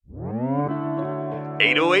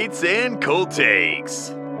808s and cold takes.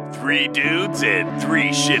 3 dudes and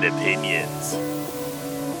 3 shit opinions.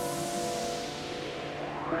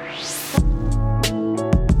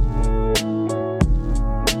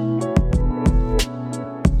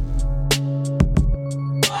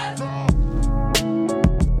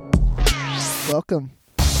 Welcome.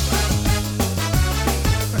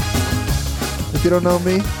 If you don't know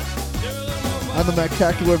me, I'm the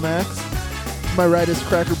Mactacular Max. To my right is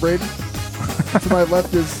Cracker Braden. To my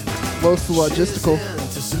left is Los the Logistical.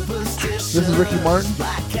 This is Ricky Martin,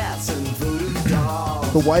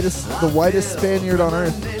 the whitest Spaniard on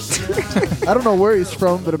earth. I don't know where he's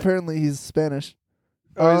from, but apparently he's Spanish.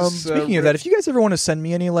 Speaking of that, if you guys ever want to send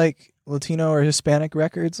me any like Latino or Hispanic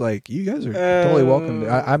records, like you guys are totally welcome.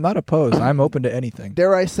 I'm not opposed. I'm open to anything.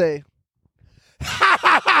 Dare I say?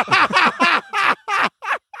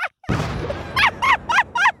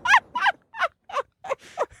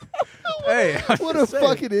 Hey, what a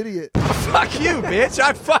fucking idiot! Fuck you, bitch!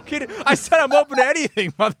 I said I'm open to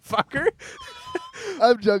anything, motherfucker.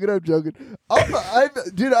 I'm joking.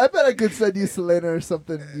 Dude, I bet I could send you Selena or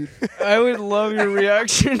something, dude. I would love your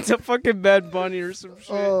reaction to fucking Bad Bunny or some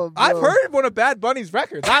shit. Oh, I've heard one of Bad Bunny's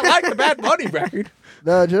records. I like the Bad Bunny record.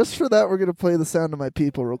 No, just for that, we're gonna play the sound of my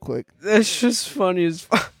people real quick. That's just funny as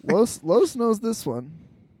fuck. Los knows this one.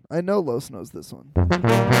 I know Los knows this one.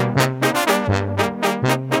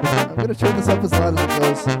 I'm gonna turn this up as loud as it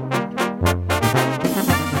goes.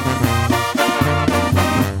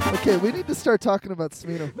 Okay, we need to start talking about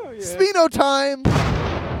Smino. Oh, yeah. Smino time!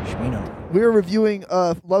 Shmino. We are reviewing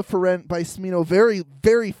Love for Rent by Smino very,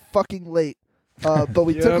 very fucking late. But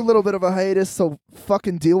we took a little bit of a hiatus, so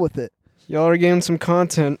fucking deal with it. Y'all are getting some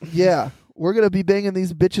content. Yeah, we're gonna be banging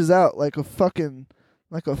these bitches out like a fucking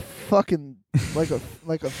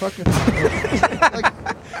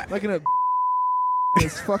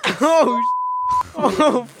this fucking.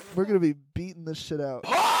 Oh, We're gonna be beating this shit out.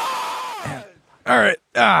 All right.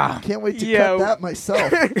 Can't wait to cut that myself.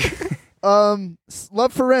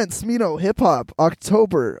 Love for Rent, Smino, Hip Hop,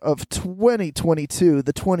 October of 2022,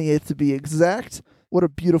 the 28th to be exact. What a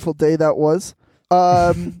beautiful day that was.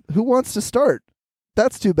 Who wants to start?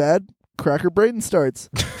 That's too bad. Cracker Braden starts.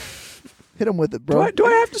 Hit him with it, bro. Do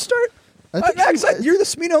I have to start? I think You're the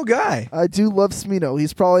Smino guy. I do love Smino.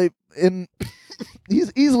 He's probably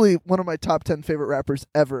he's easily one of my top 10 favorite rappers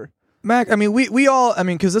ever. Mac, I mean, we all, I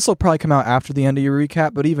mean, because this will probably come out after the end of your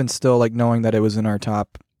recap, but even still, like, knowing that it was in our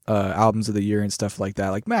top albums of the year and stuff like that,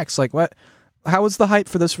 like, Max, like, how was the hype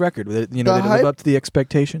for this record? Did it live up to the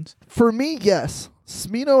expectations? For me, yes.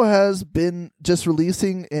 Smino has been just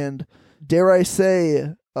releasing and, dare I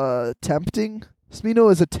say, tempting.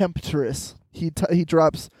 Smino is a temptress. He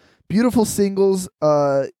drops beautiful singles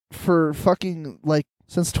for fucking, like,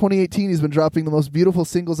 since 2018, he's been dropping the most beautiful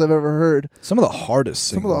singles I've ever heard. Some of the hardest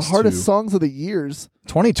singles, Some of the hardest songs of the years.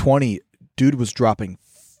 2020, dude was dropping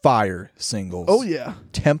fire singles. Oh, yeah.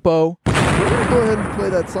 Tempo. We're going to go ahead and play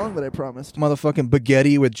that song that I promised. Motherfucking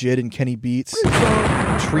Baguetti with Jid and Kenny Beats.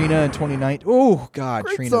 Trina in 2019. Oh, God,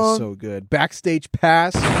 Great Trina's song. so good. Backstage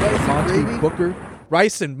Pass. Monty Booker.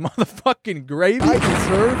 Rice and motherfucking Gravy. I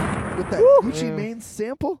Deserve with that Gucci Mane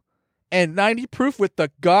sample. And 90 Proof with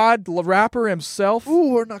the God rapper himself. Ooh,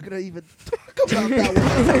 we're not going to even talk about that one.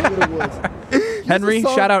 That's how good it was. Henry,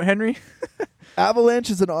 shout out Henry. Avalanche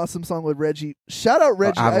is an awesome song with Reggie. Shout out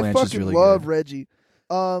Reggie. I Avalanche is fucking really love good. Reggie.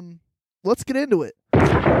 Let's get into it.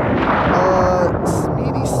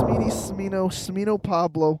 Smino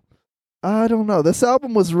Pablo. I don't know. This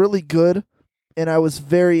album was really good, and I was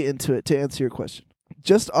very into it, to answer your question.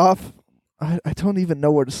 Just off, I don't even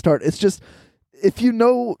know where to start. It's just, if you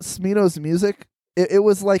know Smino's music, it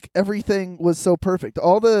was like everything was so perfect.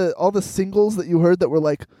 All the singles that you heard that were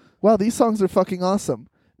like, wow, these songs are fucking awesome.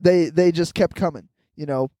 They just kept coming. You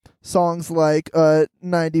know, songs like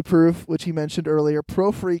 90 Proof, which he mentioned earlier,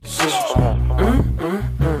 Pro Freak.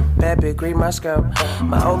 Bad bitch, green my scalp.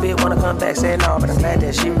 My old bitch wanna come back, say no, but I'm glad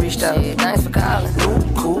that she reached out. Thanks for calling.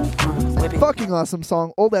 Cool. Fucking awesome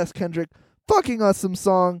song. Old Ass Kendrick. Fucking awesome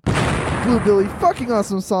song. Blue Billy. Fucking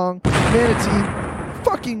awesome song. Manatee.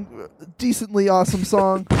 Fucking decently awesome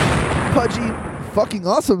song. Pudgy. Fucking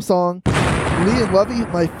awesome song. Lee and Lovey.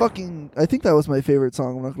 I think that was my favorite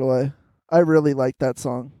song, I'm not gonna lie. I really like that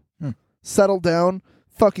song. Settle Down.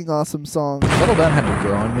 Fucking awesome song. Settle Down had to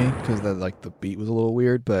grow on me because the beat was a little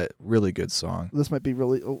weird, but really good song. This might be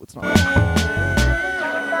really... Oh, it's not.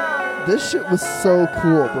 This shit was so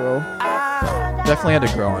cool, bro. Definitely had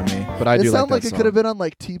to grow on me, but I do like that song. It sounded like it could have been on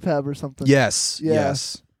like T-Pab or something. Yes, yeah.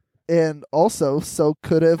 Yes. And also, so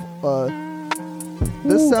could have...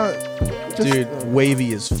 This sound... Dude,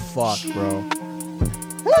 wavy as fuck, bro.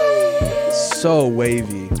 so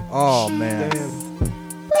wavy. Oh man,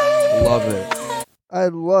 love it. I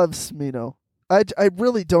love Smino. I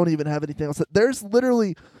really don't even have anything else. There's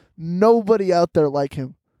literally nobody out there like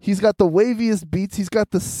him. He's got the waviest beats. He's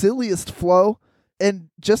got the silliest flow, and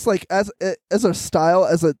just like as a style,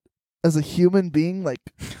 as a human being, like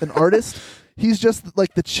an artist, he's just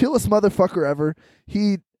like the chillest motherfucker ever.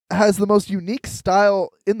 He has the most unique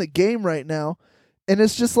style in the game right now, and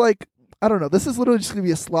it's just like, I don't know. This is literally just gonna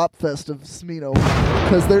be a slop fest of Smino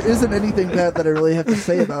because there isn't anything that I really have to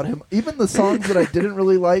say about him. Even the songs that I didn't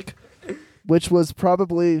really like, which was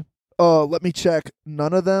probably, let me check,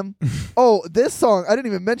 none of them. Oh, this song, I didn't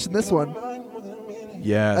even mention this one.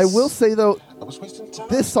 Yes. I will say though,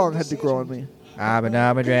 this song had to grow on me. I'm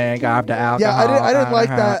a drink after alcohol. Yeah, I didn't like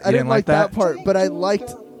that. I didn't like that part. part, but I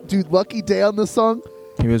liked, dude, Lucky Day on this song.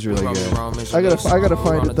 He was really good. I gotta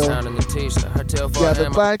find it though. Yeah, the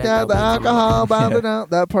black out, the alcohol, bounding out.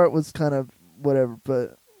 That part was kind of whatever.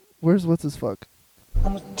 But what's this fuck?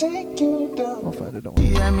 I'll find it. Don't worry.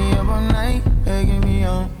 Had me up all night, egging me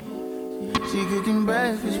on. She cooking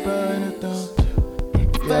breakfast, but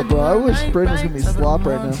Yeah, bro. I wish Braden was gonna be slop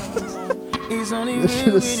right now. This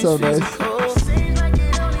shit is so nice.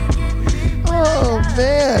 Oh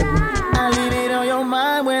man. I leave it on your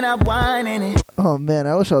mind when I'm whining it. Oh man,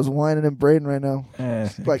 I wish I was whining in Braden right now,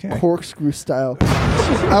 like corkscrew style.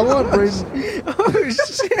 I want Braden. Oh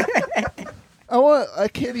shit! I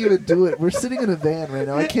can't even do it. We're sitting in a van right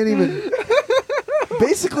now. I can't even.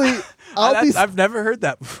 Basically, I've never heard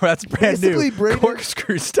that before. That's brand basically new. Braden,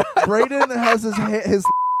 Corkscrew style. Braden has his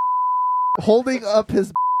holding up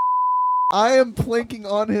his. I am planking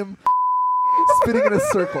on him, spinning in a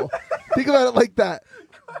circle. Think about it like that.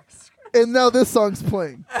 And now this song's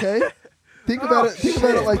playing. Okay. Think about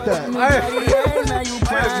it like that.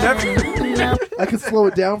 I can slow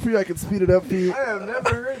it down for you. I can speed it up for you. I have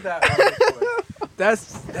never heard that before. That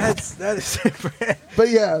is different. But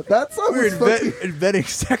yeah, that song was fucking, inventing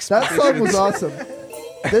sex. that song was awesome.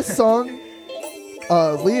 This song,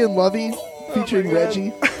 Lee and Lovey featuring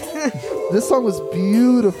Reggie. This song was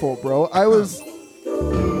beautiful, bro.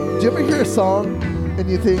 Do you ever hear a song and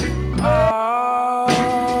you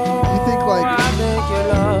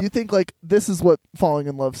think like this is what falling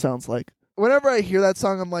in love sounds like? Whenever I hear that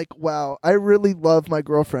song, I'm like, wow, I really love my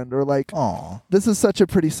girlfriend, or like, Aw. this is such a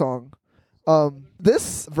pretty song.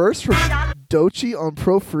 This verse from Doechii on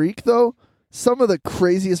Pro Freak, though, some of the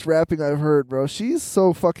craziest rapping I've heard, bro. She's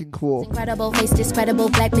so fucking cool. Incredible, face discredible,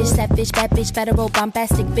 black bitch, savage, bad bitch, federal,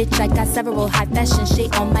 bombastic bitch. I got several high fashion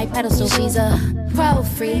shit on my pedestal. She's a pro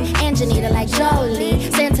freak, and Janita like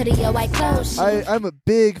Jolie. Santa to your white clothes. I'm a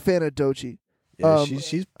big fan of Doechii. Yeah,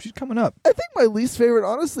 she's coming up. I think my least favorite,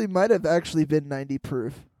 honestly, might have actually been 90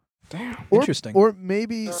 Proof. Damn. Interesting. Or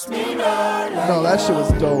maybe... No, that shit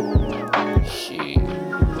was dope.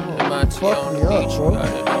 Fuck me up, bro.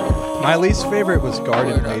 My least favorite was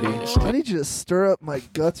Garden Lady. I need you to stir up my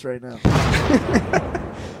guts right now.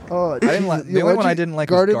 Oh, I didn't like the only one I didn't like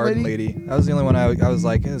was Garden Lady. That was the only one I was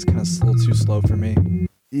like, it's kind of a little too slow for me.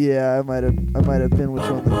 Yeah, I might have been which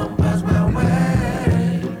one.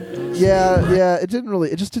 Yeah, it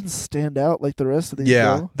just didn't stand out like the rest of these.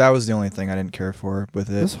 Yeah, bro. that was the only thing I didn't care for with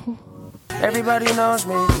it. This whole, Everybody knows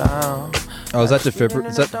me now. Oh, is that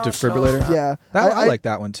Defibrillator? yeah, I like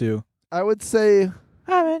that one too. I would say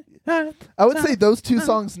those two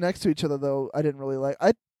songs next to each other though. I didn't really like.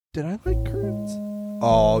 Did I like Curtains?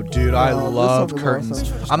 Oh, dude, I this love song was Curtains.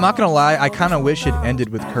 awesome. I'm not gonna lie, I kind of wish it ended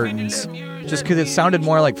with Curtains, just because it sounded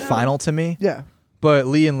more like Final to me. Yeah, But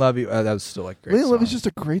Lee and Lovey, that was still like great. Lee and Lovey's song. just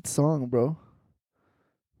a great song, bro.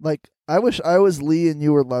 Like, I wish I was Lee and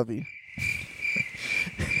you were Lovey.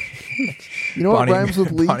 You know what rhymes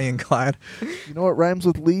with Lee? Bonnie and Clyde. You know what rhymes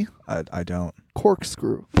with Lee? I don't.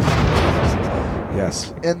 Corkscrew.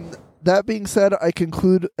 Yes. And that being said, I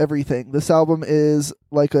conclude everything. This album is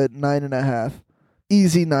like a 9.5.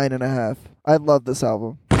 Easy 9.5. I love this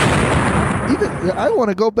album. I want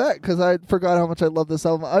to go back because I forgot how much I love this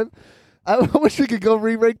album. I wish we could go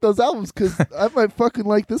re-rank those albums because I might fucking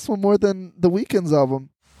like this one more than The Weeknd's album.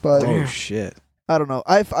 But Oh shit. I don't know.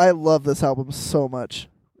 I love this album so much.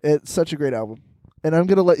 It's such a great album. And I'm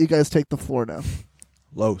going to let you guys take the floor now.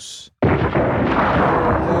 Los.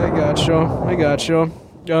 Yeah, I got you.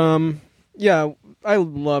 Yeah, I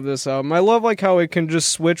love this album. I love like how it can just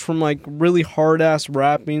switch from like really hard ass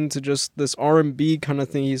rapping to just this R&B kind of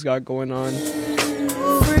thing he's got going on.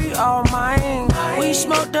 Free all mine. We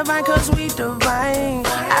smoke divine cause we divine.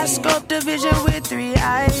 I scope the vision with 3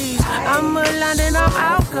 eyes. I'm a London, I'm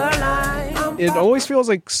alkaline. it always feels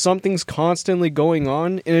like something's constantly going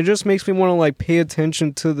on, and it just makes me want to like pay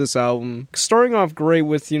attention to this album. Starting off great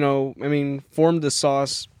with, Form the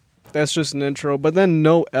Sauce. That's just an intro, but then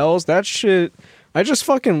No L's, that shit, I just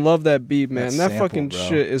fucking love that beat, man. That sample, fucking bro.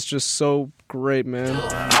 shit is just so great, man.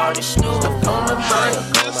 All this new stuff on my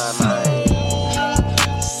mind.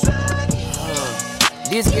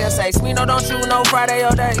 This girl say, Smino, don't you know Friday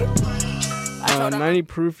or day? 90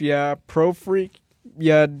 Proof, yeah. Pro Freak,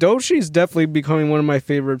 yeah. Doechie's definitely becoming one of my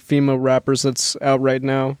favorite female rappers that's out right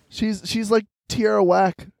now. She's like Tierra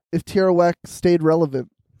Whack if Tierra Whack stayed relevant.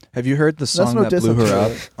 Have you heard the song no that diss blew on her Tierra up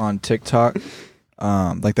Whack. on TikTok?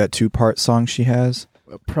 Like that 2-part song she has.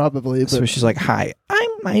 Probably. So But she's like, "Hi,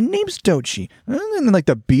 my name's Doechii," and then like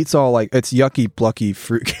the beat's all like, "It's yucky plucky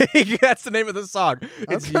fruitcake." That's the name of the song.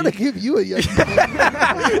 I'm trying to give you a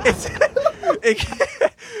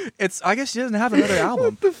It's I guess she doesn't have another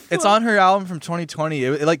album. It's on her album from 2020.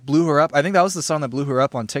 It like blew her up. I think that was the song that blew her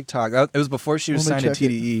up on TikTok. It was before she was Let me signed to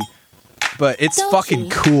check TDE. But it's Doechii. fucking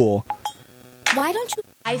cool. Why don't you?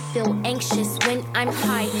 I feel anxious when I'm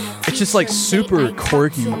high. It's just, like, super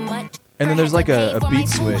quirky. And then there's, like, a beat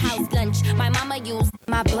switch. My mama used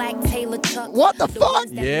my black Taylor Chuck. What the fuck?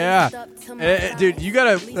 Yeah, dude, you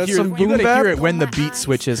gotta That's some boom bap? hear it when the beat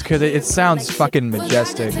switches because it sounds fucking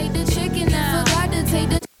majestic.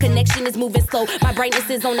 Connection is moving slow. My brightness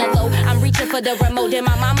is on the low. I'm reaching for the remote. Then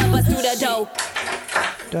my mama bust through the door.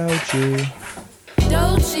 Doechii.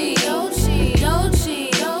 Doechii, Doechii, Doechii,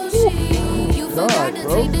 Doechii. You forgot to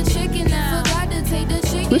bro. take the chicken out. Forgot to take the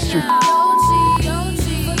chicken Twist your- out. Doechii,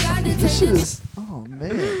 Doechii. Forgot to This take shit the is. Oh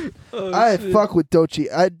man, I fuck with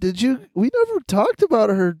Doechii. We never talked about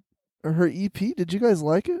her EP. Did you guys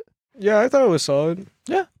like it? Yeah, I thought it was solid.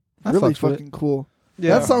 I Really fucks with it. fucking cool.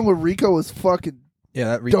 Yeah. That song with Rico was fucking. Yeah,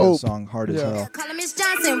 that Rico Dope. song hard as Yeah. hell. Call her Miss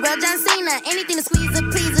Johnson, real John Cena. Anything to squeeze her,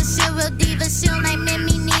 please her. She real diva, she'll name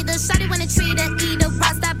me neither. Shawty wanna treat her, eat her,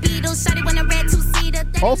 Rasta beetle. Shawty wanna red 2-seater.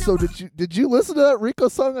 Also, did you listen to that Rico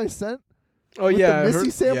song I sent? Oh, With yeah. I the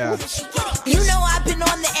Missy heard- sample. You know I've been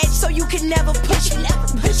on the edge, so you can never push me.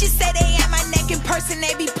 Bitches say they at my neck in person,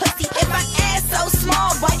 they be pussy. If my ass so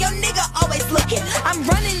small, why your nigga always looking? I'm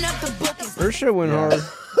running up the bookings. Her shit went hard.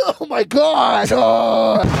 Oh my god!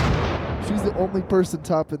 Oh. She's the only person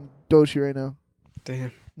topping Doechii right now.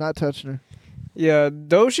 Damn. Not touching her. Yeah,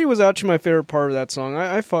 Doechii was actually my favorite part of that song.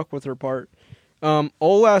 I fuck with her part.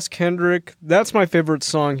 Ol' Ass Kendrick, that's my favorite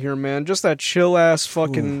song here, man. Just that chill ass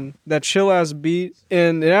beat.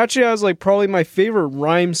 And it actually has like probably my favorite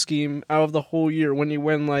rhyme scheme out of the whole year when he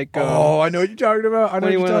went like I know what you're talking about. when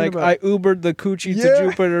he went like I Ubered the coochie Yeah. to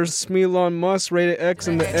Jupiter, Smelon Musk, rated X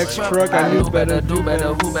in the X truck. I knew better. do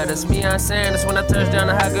better, who better? It's me, I'm saying. That's when I touch down,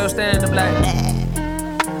 the hot girl stand up like.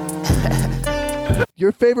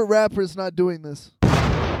 Your favorite rapper is not doing this.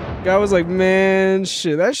 Guy was like, man,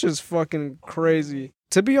 shit, that shit's fucking crazy.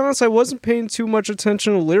 To be honest, I wasn't paying too much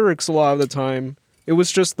attention to lyrics a lot of the time. It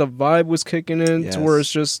was just the vibe was kicking in to where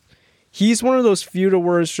it's just, he's one of those few to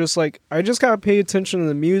where it's just like, I just gotta pay attention to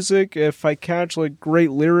the music. If I catch like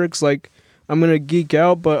great lyrics, like I'm gonna geek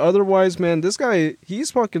out. But otherwise, man, this guy,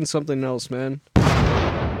 he's fucking something else, man.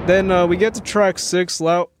 Then we get to track 6,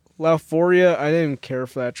 Lauphoria. I didn't care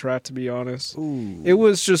for that track, to be honest. Ooh. It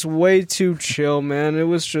was just way too chill, man. It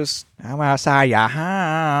was just, I'm outside your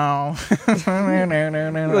house.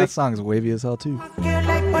 That song's wavy as hell too.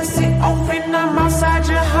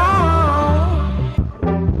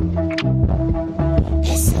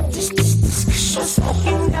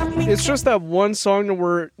 it's just that one song to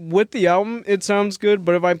where with the album it sounds good,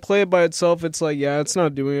 but if I play it by itself, it's like, yeah, it's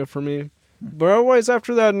not doing it for me. But otherwise,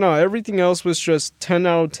 after that, no, everything else was just 10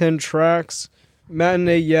 out of 10 tracks.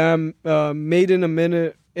 Matinee, yeah, Made in a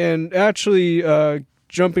Minute, and actually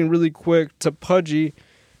jumping really quick to Pudgy.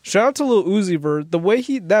 Shout out to Lil Uzi Vert. The way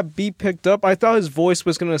that beat picked up, I thought his voice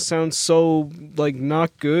was gonna sound so like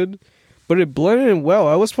not good, but it blended in well.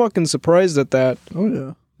 I was fucking surprised at that. Oh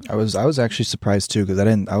yeah. I was actually surprised too because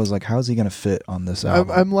I was like, how's he gonna fit on this I'm,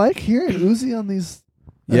 album? I'm like hearing Uzi on these.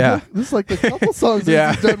 Yeah. This is like a couple songs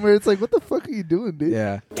Yeah. Uzi's done where it's like, what the fuck are you doing, dude?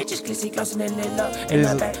 Yeah. It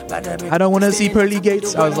I don't want to see pearly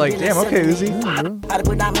gates. I was like, damn, okay, Uzi. I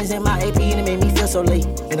put diamonds in my AP and it made me feel so late.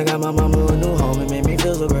 And I got my mama a new home, it made me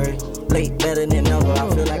feel so great. Late, better than ever,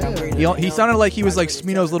 I feel like I'm great. He sounded like he was like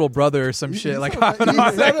Smino's little brother or some shit. Like, I don't he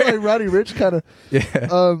know. sounded like Roddy Rich kind of.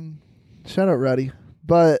 Yeah. Shout out Roddy,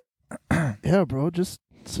 but yeah, bro, just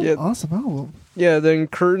some Yeah. awesome album. Yeah, then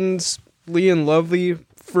Curtains, Lee and Lovely.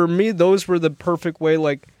 For me, those were the perfect way.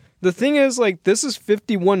 Like, the thing is, like, this is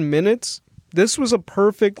 51 minutes. This was a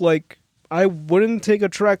perfect, like, I wouldn't take a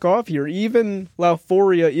track off here. Even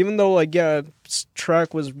Lauphoria, even though like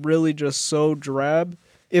track was really just so drab,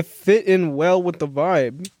 it fit in well with the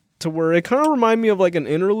vibe to where it kind of reminded me of like an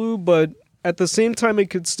interlude, but at the same time it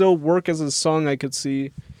could still work as a song. I could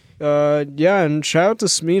see. And shout out to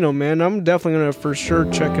Smino, man. I'm definitely gonna for sure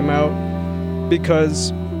check him out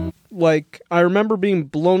because like I remember being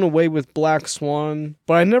blown away with Black Swan,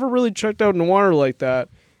 but I never really checked out Noir like that.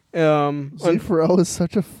 Z Pharrell is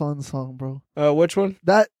such a fun song, bro. Which one?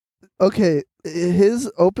 Okay,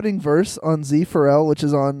 his opening verse on Z Pharrell, which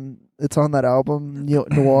is on that album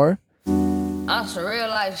Noir. That's some real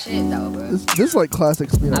life shit though, bro. This is like classic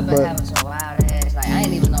Smino. I've been having some wild ass, like I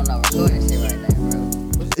ain't even on no recording shit right now,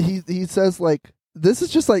 bro. He says like, this is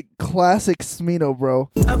just like classic Smino, bro.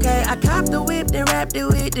 Okay, I copped the whip, then wrapped it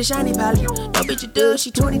with the shiny polish. No bitch, you do,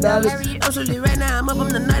 she $20. I'm so lit right now, I'm up on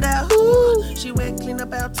the night out. Ooh, she went clean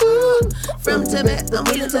up out too. From Tibet, I'm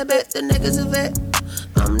willing to bet the niggas a vet.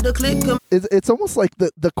 I'm the click. It's almost like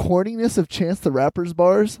the corniness of Chance the Rapper's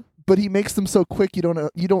bars, but he makes them so quick you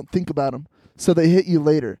don't think about them, so they hit you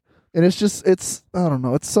later. And it's I don't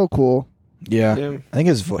know, it's so cool. Yeah. I think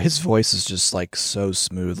his voice is just like so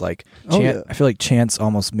smooth. Like I feel like Chance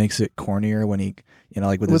almost makes it cornier when he,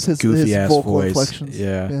 like with his goofy ass voice. Inflections.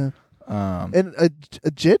 Yeah. And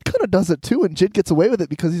Jid kind of does it too, and Jid gets away with it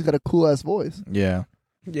because he's got a cool ass voice. Yeah.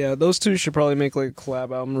 Yeah, those two should probably make like a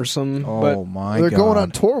collab album or something. Oh my god. They're going on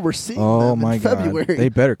tour. We're seeing them in February. God. They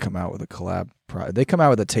better come out with a collab. They come out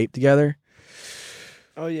with a tape together.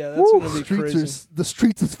 Oh yeah, that's gonna be crazy. The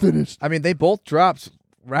Streets is finished. I mean, they both dropped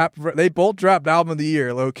album of the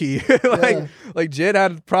year, low key. Like Jid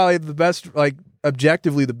had probably the best, like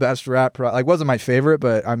objectively the best rap. Like wasn't my favorite,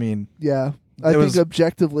 but I mean, yeah, I think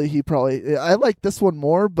objectively he probably. I like this one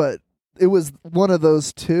more, but it was one of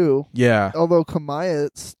those two. Yeah. Although Kamaya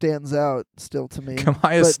stands out still to me.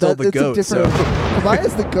 Kamaya's still the GOAT.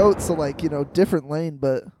 Kamaya's the GOAT, so like different lane,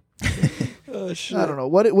 but oh, shit. I don't know.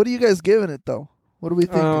 What are you guys giving it though? What are we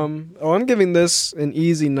thinking? I'm giving this an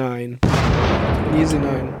easy 9. Easy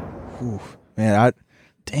 9. Oof, man,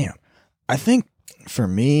 I think for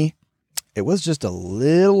me, it was just a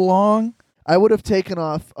little long. I would have taken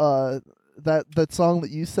off that song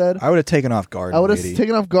that you said. I would have taken off Garden Gate. I would have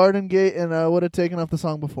taken off Garden Gate, and I would have taken off the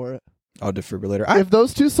song before it. Oh, Defibrillator. If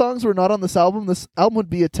those two songs were not on this album would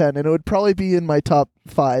be a 10, and it would probably be in my top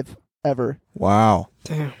 5 ever. Wow.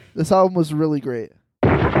 Damn. This album was really great.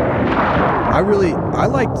 I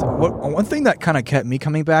liked one thing that kind of kept me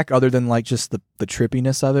coming back, other than like just the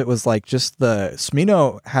trippiness of it, was like just the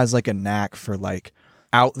Smino has like a knack for like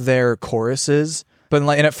out there choruses, but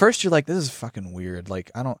like, and at first you're like, this is fucking weird.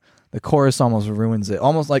 Like the chorus almost ruins it.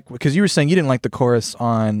 Almost like, because you were saying you didn't like the chorus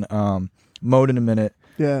on Mode in a Minute.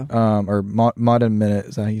 Yeah. Or Mod in a Minute,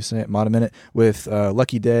 is that how you say it? Mod in a Minute with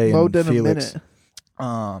Lucky Day Mode and in Felix. A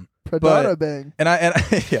Minute. Pradana bang. And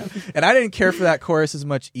I didn't care for that chorus as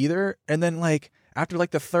much either. And then like after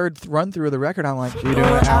like the third run through of the record, I'm like, you're doing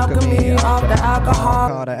alchemy off the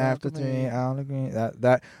alcohol.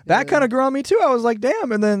 That kind of grew on me too. I was like,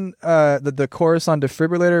 damn. And then the chorus on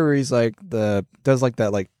Defibrillator where he's like does like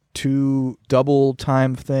that like 2 double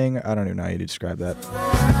time thing. I don't even know how you describe that.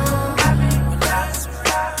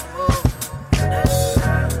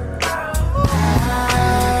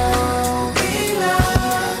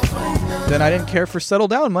 Then I didn't care for Settle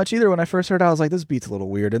Down much either. When I first heard it, I was like, this beat's a little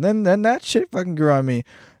weird. And then that shit fucking grew on me.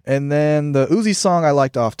 And then the Uzi song I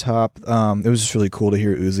liked off top. It was just really cool to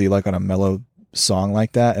hear Uzi like on a mellow song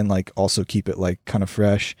like that, and like also keep it like kind of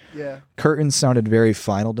fresh. Yeah. Curtains sounded very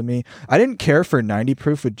final to me. I didn't care for 90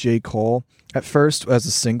 Proof with J. Cole at first as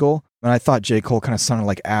a single. And I thought J. Cole kind of sounded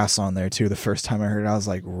like ass on there too. The first time I heard it, I was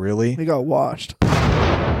like, really? He got washed.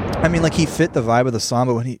 I mean, like he fit the vibe of the song,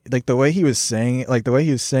 but when he like the way he was saying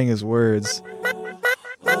his words.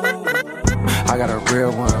 I got a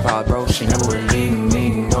real one if I broke, she never would leave me,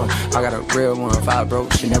 no. I got a real one if I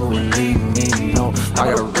broke, she never would leave me, no.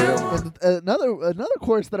 I got a real one. Another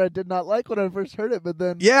chorus that I did not like when I first heard it, but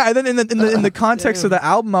then and then in the context of the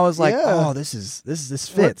album, I was like, oh, this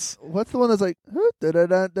fits. What's the one that's like? Oh,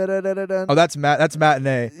 that's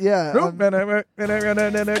Matinee. Yeah.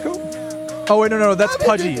 Oh wait, no, that's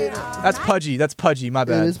Pudgy. That's Pudgy. My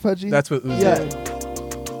bad. It is Pudgy. That's what Uzi. Yeah.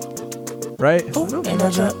 Right? Yeah,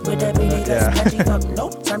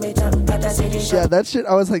 that shit.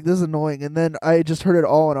 I was like, this is annoying, and then I just heard it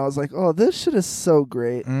all, and I was like, oh, this shit is so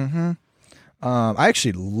great. Mm-hmm. I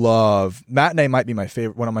actually love Matinee. Might be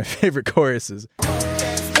one of my favorite choruses. I've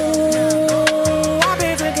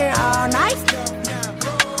been drinking all night.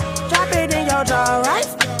 Drop it in your jaw right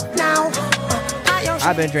now. I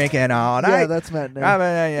I've been drinking all night. Yeah, that's Matt Nay.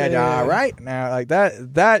 All right now, like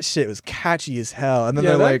that shit was catchy as hell. And then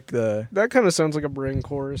they're like that kind of sounds like a Brain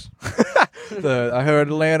chorus. I heard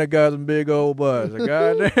Atlanta got some big old buzz.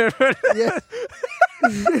 Goddamn. Yeah.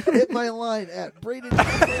 Hit my line at Braden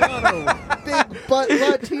Castellano. Big butt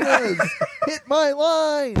Latinas. Hit my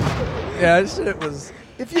line. Yeah, that shit was.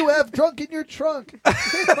 If you have drunk in your trunk,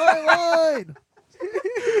 hit my line.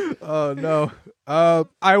 Oh no.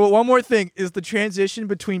 One more thing is the transition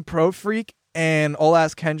between Pro Freak and Ol'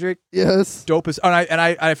 Ass Kendrick. Yes. Dope as.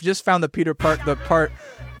 I've just found the part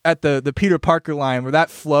at the Peter Parker line where that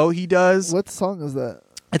flow he does. What song is that?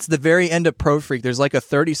 It's the very end of Pro Freak. There's like a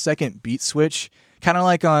 30-second beat switch, kind of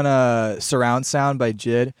like on Surround Sound by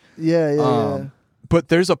Jid. Yeah. But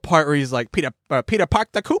there's a part where he's like, Peter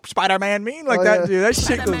Park the Coop, Spider-Man mean. Like that, dude. That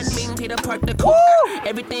shit goes. Mean Peter Park the Coop.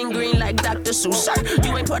 Everything green like Dr. Seuss, sir.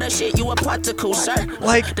 You ain't part of shit, you a particle, sir.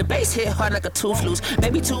 Like the bass hit hard like a tooth loose.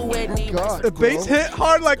 Baby too wet, need the bass hit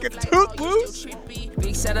hard like a tooth loose.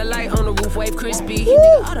 Big satellite on the roof, wave crispy. He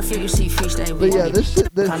nigga oughta figure see fish that But yeah, this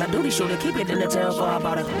shit. Call of Duty shooter, keep it in the tail for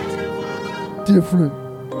about a different.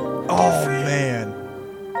 Oh man,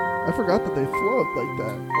 I forgot that they flow up like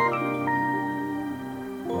that.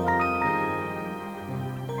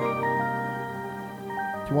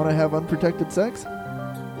 You want to have unprotected sex?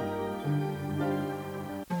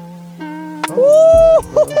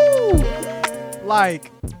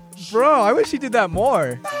 Like, bro, I wish he did that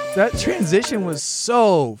more. That transition was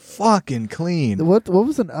so fucking clean. What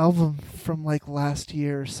was an album from like last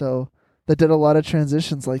year or so that did a lot of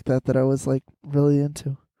transitions like that I was like really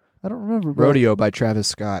into? I don't remember, bro. Rodeo by Travis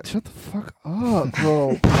Scott. Shut the fuck up,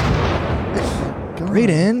 bro.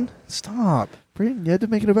 Braden, stop. Braden, you had to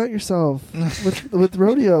make it about yourself with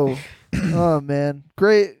Rodeo. Oh man,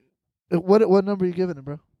 great. What number are you giving it,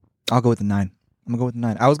 bro? I'll go with the 9. I'm gonna go with the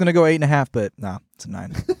 9. I was gonna go 8.5, but no, it's a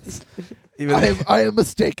 9. I am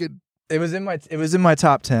mistaken. It was in my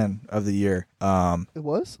top 10 of the year. It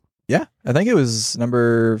was? Yeah, I think it was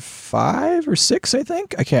number 5 or 6. I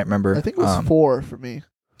can't remember. I think it was 4 for me.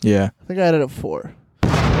 Yeah, I think I had it at 4.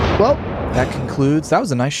 Well, that concludes. That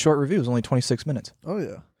was a nice short review. It was only 26 minutes. Oh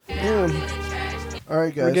yeah. Yeah. All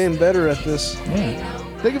right, guys. We're getting better at this. Yeah.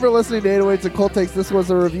 Thank you for listening to 808s and Cold Takes. This was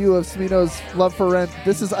a review of Smino's Love for Rent.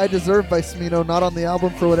 This is I Deserve by Smino, not on the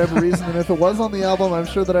album for whatever reason. And if it was on the album, I'm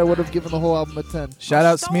sure that I would have given the whole album a 10. Shout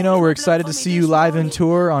out Smino. We're excited to see you live on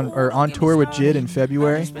tour on tour with Jid in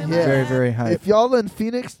February. Yeah. Very, very hype. If y'all in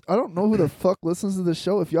Phoenix, I don't know who the fuck listens to the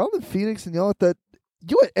show. If y'all in Phoenix and y'all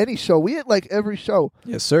you at any show, we at like every show.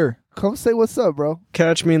 Yes, sir. Come say what's up, bro.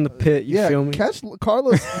 Catch me in the pit. You feel me? Catch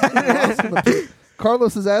Carlos. Lost in the pit.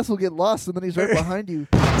 Carlos's ass will get lost, and then he's right behind you.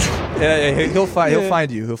 Yeah, he'll find you. He'll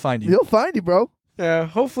find you. He'll find you, bro. Yeah,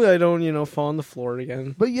 hopefully I don't, fall on the floor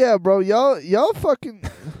again. But yeah, bro, y'all fucking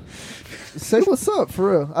say what's up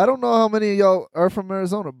for real. I don't know how many of y'all are from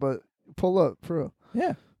Arizona, but pull up for real.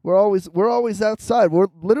 Yeah. We're always outside. We're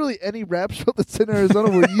literally any rap show that's in Arizona.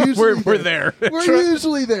 We're usually we're there. We're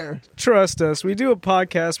usually there. Trust us. We do a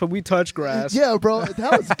podcast, but we touch grass. Yeah, bro,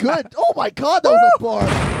 that was good. Oh my god, that was a bar.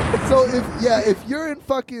 So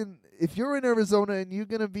if you're in Arizona and you're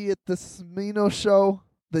gonna be at the Smino show,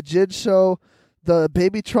 the Jid show, the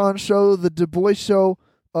Babytron show, the Du Bois show,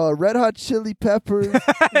 Red Hot Chili Peppers,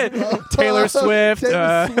 Taylor Swift.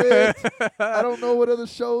 I don't know what other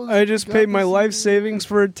shows. I just paid my life savings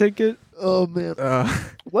for a ticket. Oh man,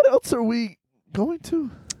 what else are we going to?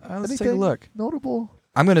 Let's take a look. Notable.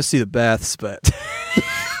 I'm gonna see the Beths, but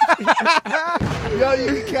yo,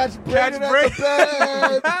 you can catch Brandon at the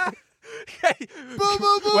Beths. Hey, boom,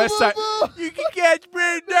 boom, boom, West Side. boom, boom. You can catch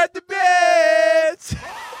Brandon at the Beths.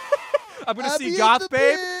 I'm gonna see Goth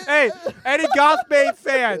Babe. Hey, any Goth Babe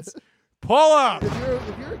fans, pull up. If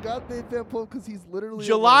you're a Goth Babe fan, pull up because he's literally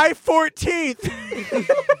July 14th.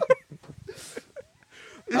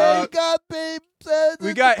 Hey, Goth Babe.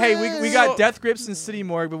 We got Death Grips and City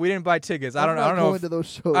Morgue, but we didn't buy tickets. I don't know. Going to those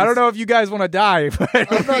shows. I don't know if you guys want to die. But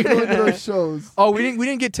I'm not going to those shows. Oh, we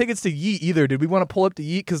didn't get tickets to Yeet either. Did we want to pull up to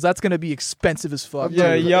Yeet? Because that's gonna be expensive as fuck.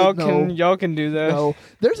 Yeah, y'all can do that. No,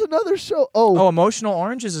 there's another show. Oh, Emotional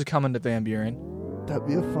Oranges is coming to Van Buren. That'd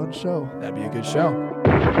be a fun show. That'd be a good show. All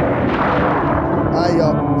right,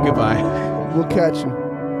 y'all. Goodbye. We'll catch you.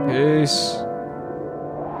 Peace.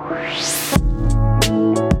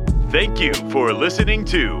 Thank you for listening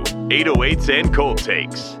to 808s and Cold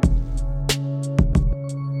Takes.